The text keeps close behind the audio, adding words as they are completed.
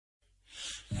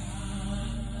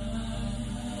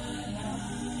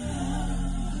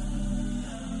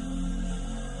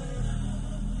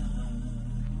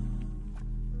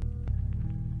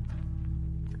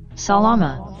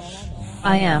Salama.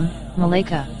 I am,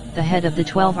 Malaika, the head of the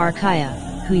 12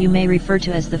 Archeia, who you may refer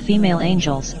to as the female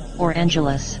angels, or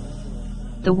Angelus.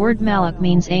 The word Malak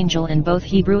means angel in both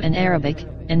Hebrew and Arabic,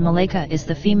 and Malaika is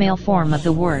the female form of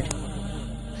the word.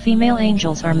 Female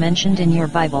angels are mentioned in your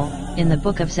Bible, in the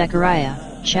book of Zechariah,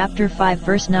 chapter 5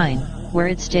 verse 9, where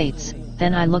it states,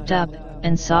 "Then I looked up,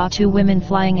 and saw 2 women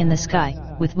flying in the sky,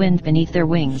 with wind beneath their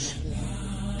wings.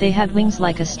 They had wings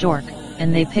like a stork,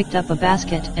 and they picked up a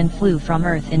basket and flew from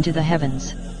earth into the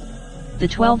heavens." The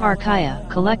 12 Archeia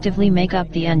collectively make up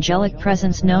the angelic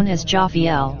presence known as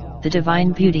Jophiel, the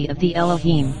divine beauty of the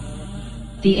Elohim.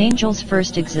 The angels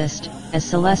first exist, as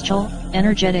celestial,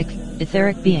 energetic,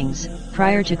 etheric beings,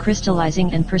 prior to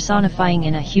crystallizing and personifying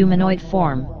in a humanoid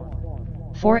form.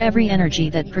 For every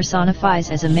energy that personifies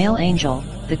as a male angel,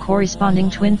 the corresponding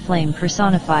twin flame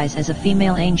personifies as a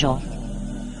female angel.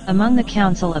 Among the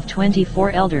council of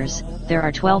 24 elders, there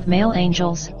are 12 male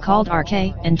angels, called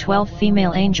Archeia, and 12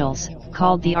 female angels,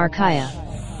 called the Archeia.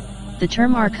 The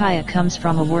term Archeia comes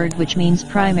from a word which means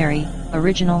primary,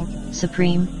 original,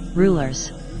 supreme,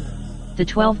 rulers. The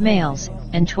 12 males,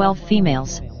 and 12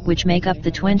 females, which make up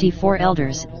the 24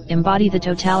 elders, embody the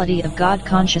totality of God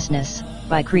consciousness,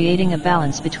 by creating a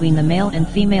balance between the male and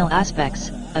female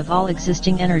aspects, of all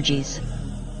existing energies.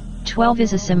 12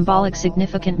 is a symbolic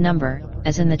significant number,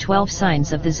 as in the 12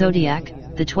 signs of the zodiac,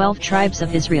 the 12 tribes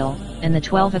of Israel, and the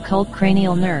 12 occult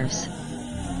cranial nerves.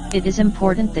 It is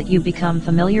important that you become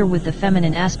familiar with the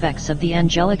feminine aspects of the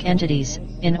angelic entities,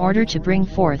 in order to bring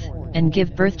forth, and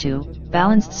give birth to,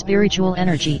 balanced spiritual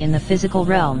energy in the physical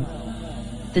realm.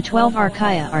 The 12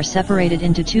 Archeia are separated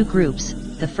into 2 groups.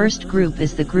 The first group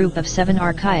is the group of 7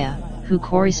 Archeia, who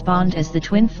correspond as the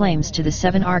twin flames to the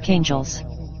 7 archangels.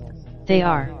 They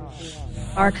are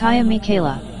Archeia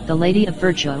Michaela, the Lady of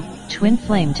Virtue, twin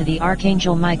flame to the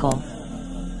Archangel Michael.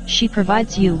 She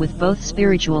provides you with both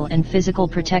spiritual and physical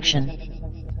protection.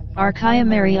 Archeia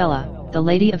Mariella, the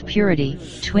Lady of Purity,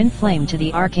 twin flame to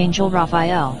the Archangel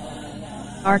Raphael.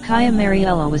 Archeia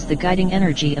Mariella was the guiding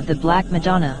energy of the Black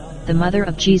Madonna, the Mother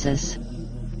of Jesus.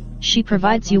 She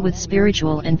provides you with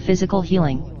spiritual and physical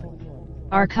healing.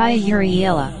 Archeia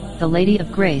Uriela, the Lady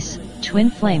of Grace, twin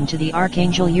flame to the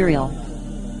Archangel Uriel.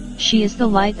 She is the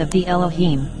light of the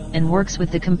Elohim, and works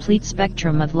with the complete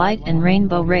spectrum of light and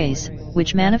rainbow rays,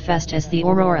 which manifest as the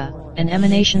aurora, and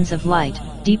emanations of light,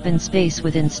 deep in space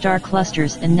within star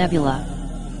clusters and nebula.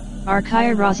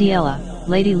 Archeia Raziella,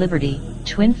 Lady Liberty,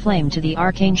 twin flame to the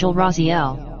Archangel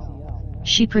Raziel.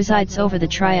 She presides over the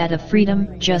triad of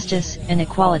freedom, justice, and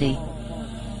equality.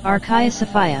 Archeia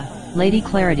Sophia, Lady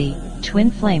Clarity, twin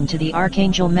flame to the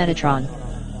Archangel Metatron.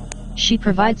 She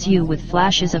provides you with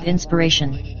flashes of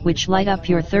inspiration, which light up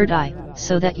your third eye,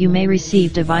 so that you may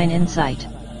receive divine insight.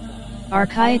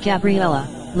 Archeia Gabriella,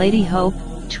 Lady Hope,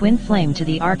 twin flame to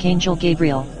the Archangel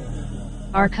Gabriel.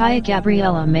 Archeia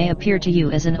Gabriella may appear to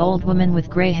you as an old woman with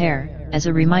gray hair, as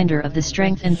a reminder of the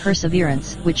strength and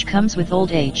perseverance which comes with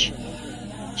old age.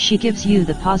 She gives you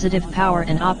the positive power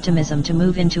and optimism to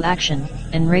move into action,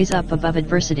 and raise up above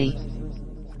adversity.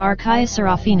 Archeia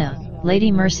Seraphina,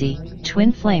 Lady Mercy,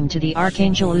 twin flame to the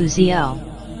Archangel Uziel.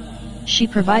 She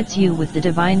provides you with the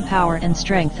divine power and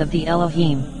strength of the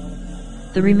Elohim.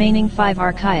 The remaining 5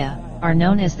 Archeia are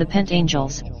known as the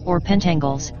Pentangels, or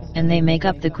Pentangles, and they make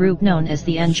up the group known as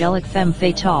the Angelic Femme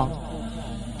Fatale.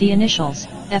 The initials,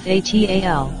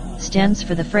 FATAL, stands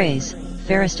for the phrase,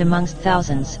 fairest amongst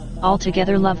thousands,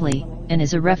 altogether lovely, and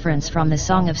is a reference from the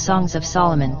Song of Songs of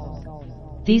Solomon.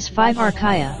 These 5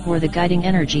 Archeia were the guiding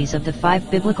energies of the 5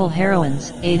 biblical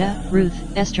heroines, Ada,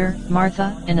 Ruth, Esther,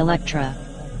 Martha, and Electra.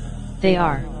 They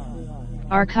are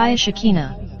Archeia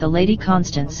Shekinah, the Lady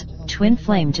Constance, twin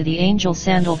flame to the angel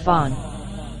Sandalphon.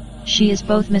 She is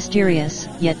both mysterious,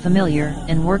 yet familiar,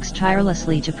 and works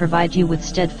tirelessly to provide you with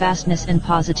steadfastness and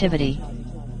positivity.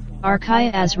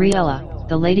 Archeia Azraela,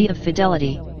 the Lady of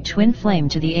Fidelity, twin flame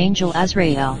to the angel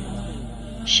Azrael.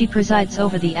 She presides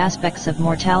over the aspects of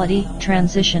mortality,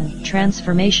 transition,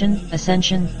 transformation,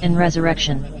 ascension, and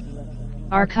resurrection.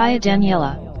 Archeia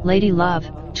Daniela, Lady Love,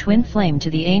 twin flame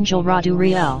to the angel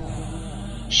Raduriel.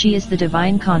 She is the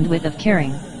divine conduit of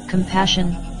caring,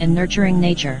 compassion, and nurturing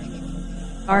nature.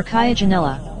 Archeia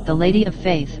Janella, the Lady of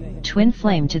Faith, twin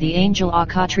flame to the angel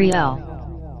Akatriel.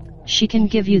 She can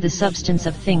give you the substance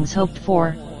of things hoped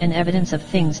for, and evidence of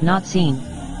things not seen.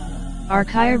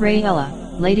 Archeia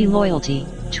Raella, Lady Loyalty,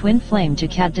 twin flame to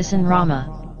Kaddisan Rama.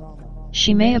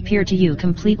 She may appear to you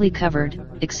completely covered,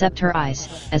 except her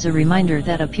eyes, as a reminder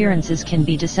that appearances can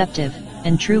be deceptive,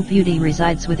 and true beauty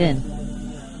resides within.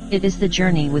 It is the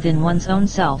journey within one's own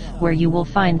self where you will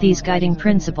find these guiding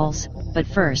principles, but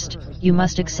first, you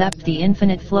must accept the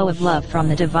infinite flow of love from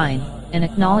the divine, and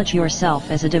acknowledge yourself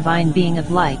as a divine being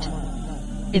of light.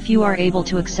 If you are able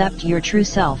to accept your true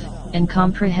self, and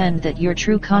comprehend that your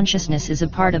true consciousness is a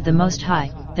part of the Most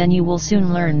High, then you will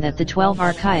soon learn that the 12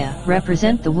 Archeia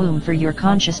represent the womb for your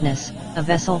consciousness, a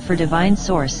vessel for divine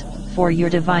source, for your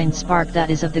divine spark that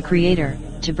is of the Creator,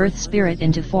 to birth spirit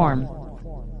into form.